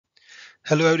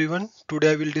Hello everyone.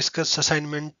 Today I will discuss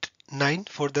assignment 9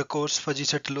 for the course Fuzzy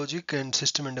Set Logic and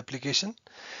System and Application.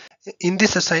 In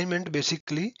this assignment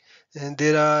basically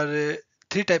there are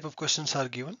three type of questions are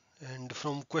given, and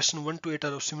from question 1 to 8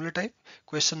 are of similar type.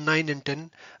 Question 9 and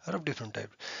 10 are of different type.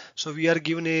 So we are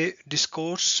given a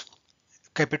discourse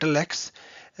capital X,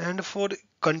 and for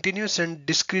continuous and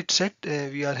discrete set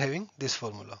we are having this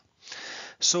formula.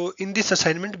 So in this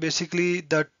assignment, basically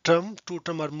the two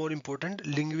term are more important: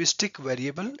 linguistic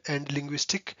variable and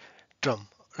linguistic term,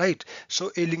 right?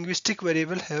 So a linguistic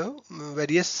variable have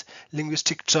various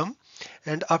linguistic term,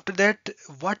 and after that,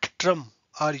 what term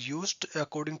are used,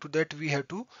 according to that we have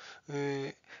to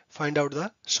find out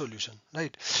the solution,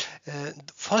 right?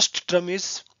 The first term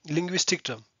is linguistic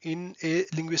term. In a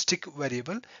linguistic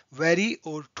variable, vary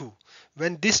or to,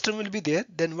 when this term will be there,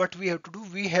 then what we have to do,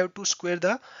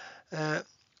 uh,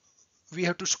 we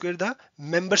have to square the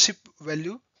membership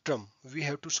value term. We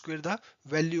have to square the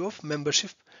value of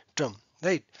membership term,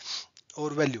 right? Or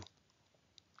value.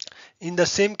 In the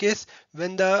same case,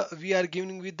 when the we are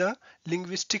giving with the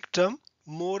linguistic term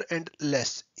more and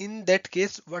less, in that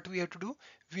case what we have to do,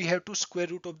 we have to square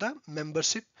root of the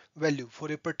membership value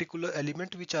for a particular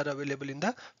element which are available in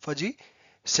the fuzzy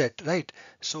set, right?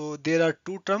 So there are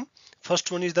two terms.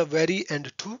 First one is the vary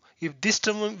and to. If this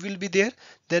term will be there,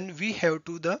 then we have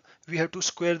to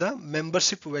square the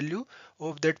membership value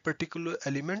of that particular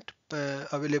element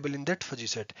available in that fuzzy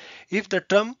set. If the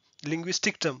term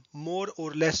linguistic term more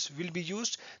or less will be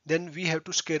used, then we have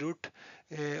to square root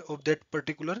of that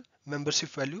particular membership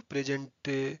value present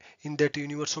in that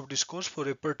universe of discourse for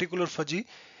a particular fuzzy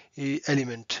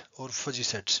element or fuzzy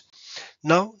sets.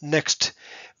 Now next,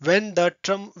 when the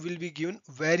term will be given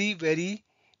very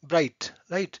bright,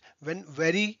 right? When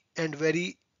very and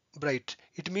very bright,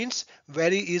 it means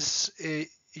very is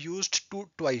used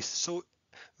twice. So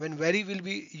when very will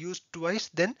be used twice,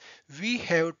 then we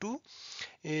have to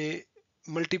uh,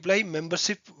 multiply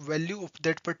membership value of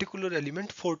that particular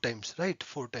element four times, right?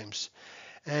 Four times.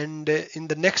 And in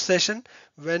the next session,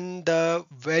 when the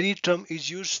very term is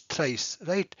used thrice,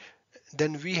 right,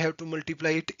 then we have to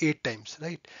multiply it eight times,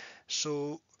 right?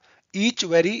 So each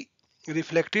very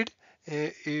reflected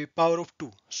a power of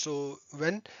 2. So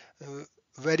when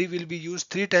very will be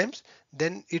used three times,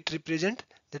 then it represent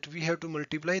that we have to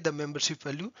multiply the membership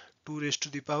value 2 raised to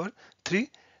the power 3,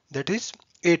 that is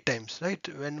 8 times, right?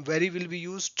 When very will be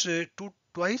used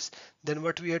twice, then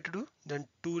what we have to do, then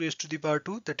 2 raised to the power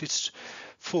 2, that is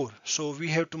 4. So we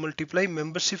have to multiply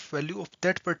membership value of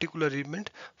that particular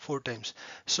element 4 times.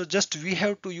 So just we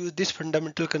have to use this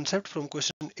fundamental concept from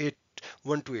question 8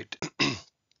 1 to 8.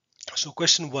 So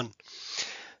question 1,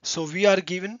 so we are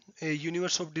given a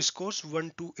universe of discourse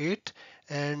 1 to 8,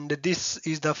 and this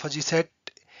is the fuzzy set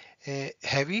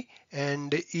heavy,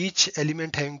 and each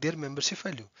element having their membership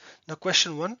value. Now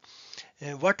question 1,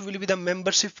 what will be the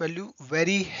membership value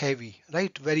very heavy,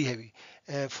 right? Very heavy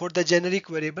for the generic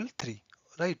variable 3,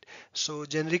 right? So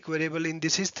generic variable in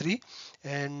this is 3,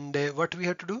 and what we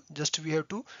have to do, just we have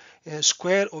to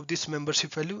square of this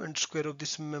membership value, and square of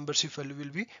this membership value will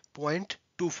be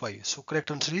 0.25. So correct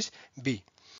answer is B.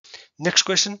 Next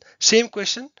question, same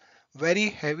question, very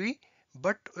heavy,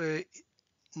 but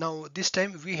now this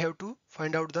time we have to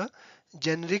find out the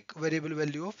generic variable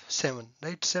value of 7,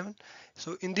 right? 7.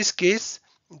 So in this case,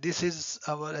 this is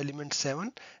our element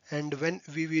 7, and when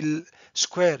we will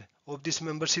square of this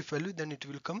membership value, then it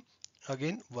will come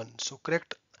again 1. So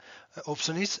correct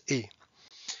option is A.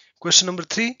 Question number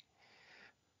 3,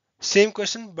 same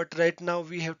question, but right now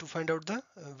we have to find out the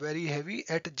very heavy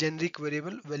at generic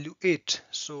variable value 8.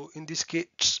 So in this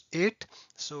case 8,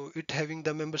 so it having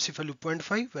the membership value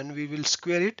 0.5. When we will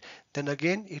square it, then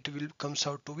again it will comes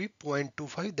out to be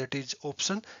 0.25. That is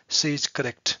option C is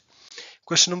correct.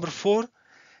 Question number 4,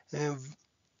 uh,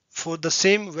 for the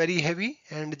same very heavy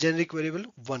and generic variable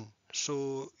 1.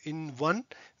 So in 1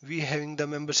 we having the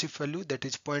membership value, that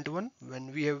is 0.1.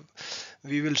 When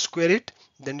we will square it,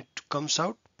 then it comes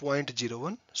out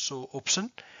 0.01. So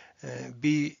option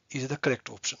B is the correct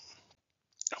option.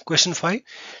 Question 5,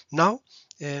 now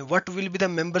what will be the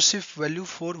membership value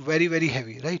for very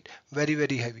heavy, right?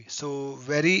 Very heavy. So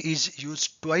very is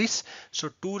used twice, so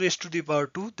 2 raised to the power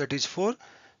 2, that is 4.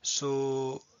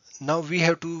 So now we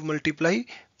have to multiply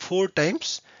 4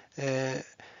 times, uh,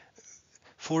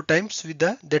 4 times with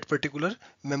that particular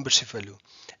membership value.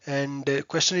 And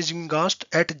question is being asked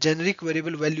at generic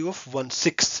variable value of 1,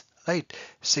 6, right?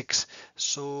 6.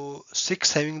 So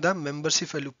 6 having the membership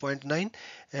value 0.9,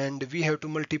 and we have to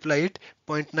multiply it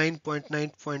 0.9,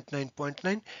 0.9, 0.9,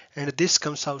 0.9, and this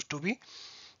comes out to be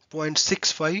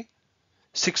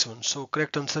 0.6561. So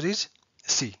correct answer is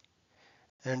C.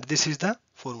 and this is the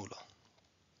formula.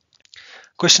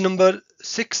 Question number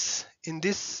 6. In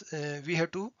this we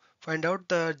have to find out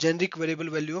the generic variable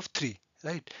value of 3,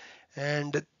 right?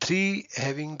 And 3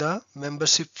 having the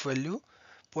membership value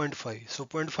 0.5. So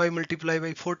 0.5 multiplied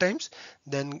by 4 times,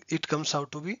 then it comes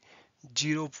out to be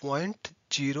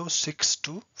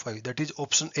 0.0625. That is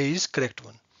option A is correct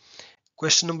one.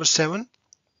 Question number 7.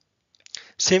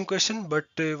 Same question, but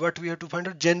what we have to find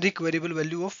out generic variable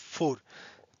value of 4.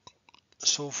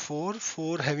 So 4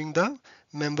 having the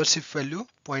membership value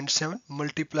 0.7,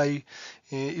 multiply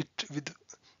it with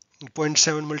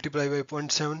 0.7 multiply by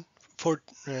 0.7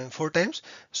 4 times.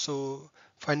 So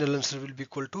final answer will be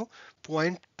equal to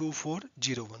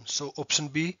 0.2401. So option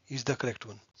B is the correct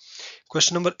one.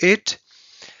 Question number 8.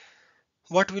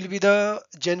 What will be the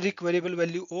generic variable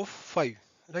value of 5?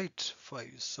 Right, 5.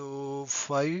 So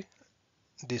 5,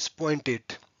 this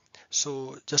 0.8.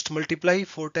 So just multiply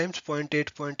 4 times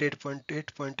 0.8, 0.8, 0.8,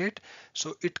 0.8.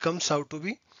 So it comes out to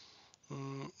be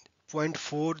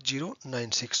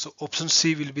 0.4096. So option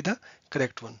C will be the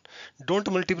correct one. Don't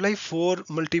multiply 4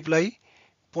 multiply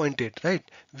 0.8, right?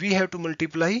 We have to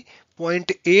multiply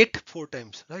 0.8 4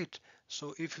 times, right?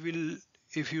 So if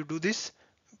you do this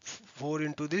 4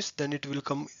 into this, then it will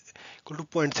come equal to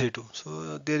 0.32.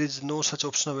 So there is no such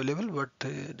option available, but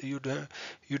you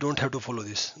don't have to follow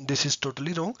this. This is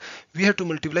totally wrong. We have to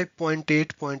multiply 0.8,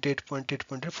 0.8, 0.8,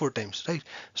 0.8 4 times, right?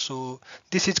 So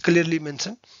this is clearly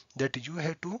mentioned that you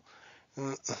have to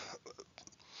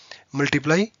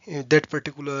multiply that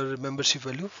particular membership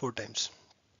value 4 times.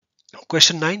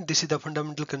 Question 9. This is the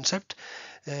fundamental concept.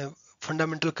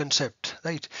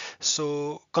 Right?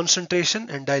 So concentration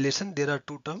and dilation, there are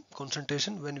two terms.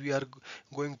 Concentration, when we are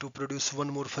going to produce one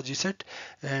more fuzzy set,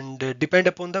 and depend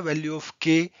upon the value of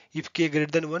k. If k greater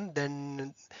than 1,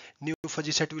 then new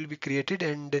fuzzy set will be created,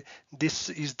 and this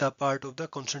is the part of the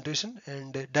concentration.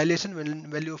 And dilation, when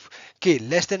value of k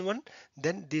less than 1,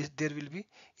 then there will be,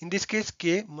 in this case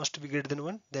k must be greater than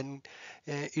 1, then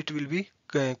it will be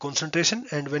concentration,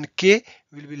 and when k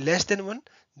will be less than 1,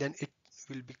 then it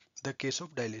will be the case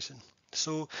of dilation.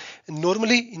 So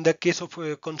normally in the case of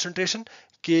concentration,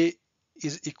 k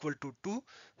is equal to 2.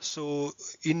 So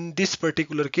in this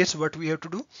particular case, what we have to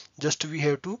do, just we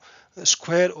have to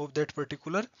square of that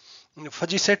particular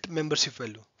fuzzy set membership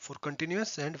value for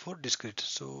continuous and for discrete.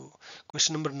 So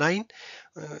question number 9.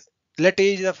 Let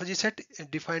A is the fuzzy set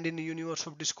defined in the universe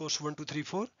of discourse 1, 2, 3,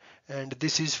 4, and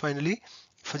this is finally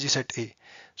fuzzy set A.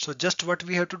 So just what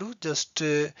we have to do, just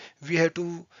we have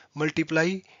to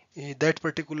multiply that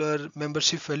particular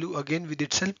membership value again with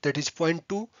itself, that is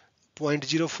 0.2,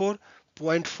 0.04,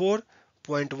 0.4,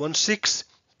 0.16,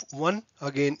 1,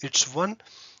 again it's 1,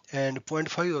 and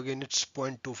 0.5, again it's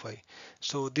 0.25.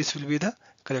 So this will be the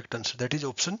correct answer, that is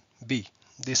option B.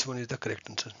 This one is the correct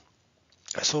answer.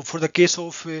 So for the case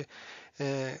of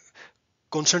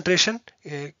concentration,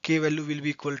 k value will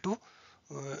be equal to,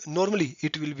 normally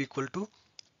it will be equal to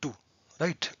 2,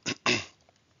 right?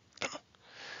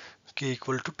 K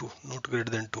equal to 2, not greater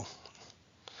than 2,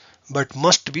 but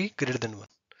must be greater than 1.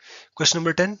 Question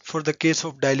number 10. For the case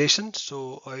of dilation,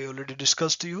 so I already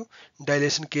discussed to you,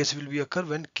 dilation case will be occur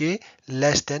when k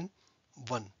less than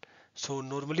 1. So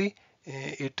normally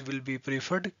it will be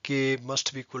preferred k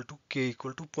must be equal to k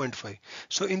equal to 0.5.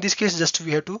 So in this case, just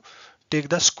we have to take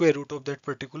the square root of that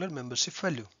particular membership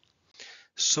value.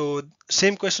 So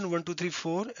same question 1, 2, 3,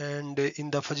 4, and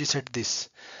in the fuzzy set this.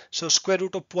 So square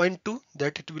root of 0.2,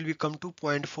 that it will become to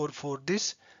 0.44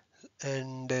 this,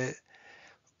 and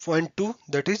 0.2,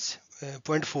 that is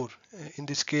 0.4. In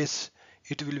this case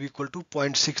it will be equal to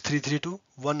 0.6332,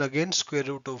 1, again square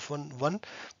root of 1,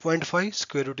 0.5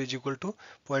 square root is equal to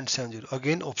 0.70.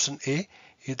 Again option A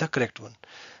is the correct one.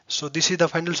 So this is the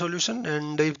final solution,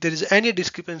 and if there is any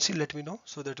discrepancy, let me know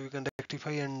so that we can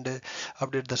rectify and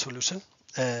update the solution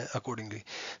accordingly.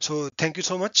 So thank you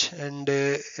so much. And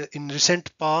in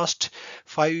recent past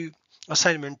 5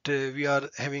 assignment, we are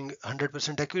having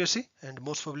 100% accuracy, and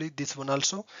most probably this one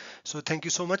also. So thank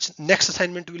you so much. Next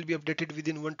assignment will be updated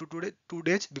within 1 to 2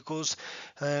 days, because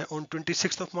on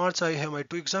 26th of March I have my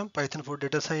 2 exam, Python for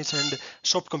data science and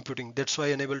soft computing. That's why I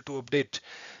unable to update.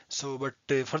 So but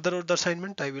further of the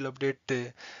assignment I will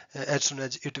update as soon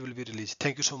as it will be released.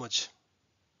 Thank you so much.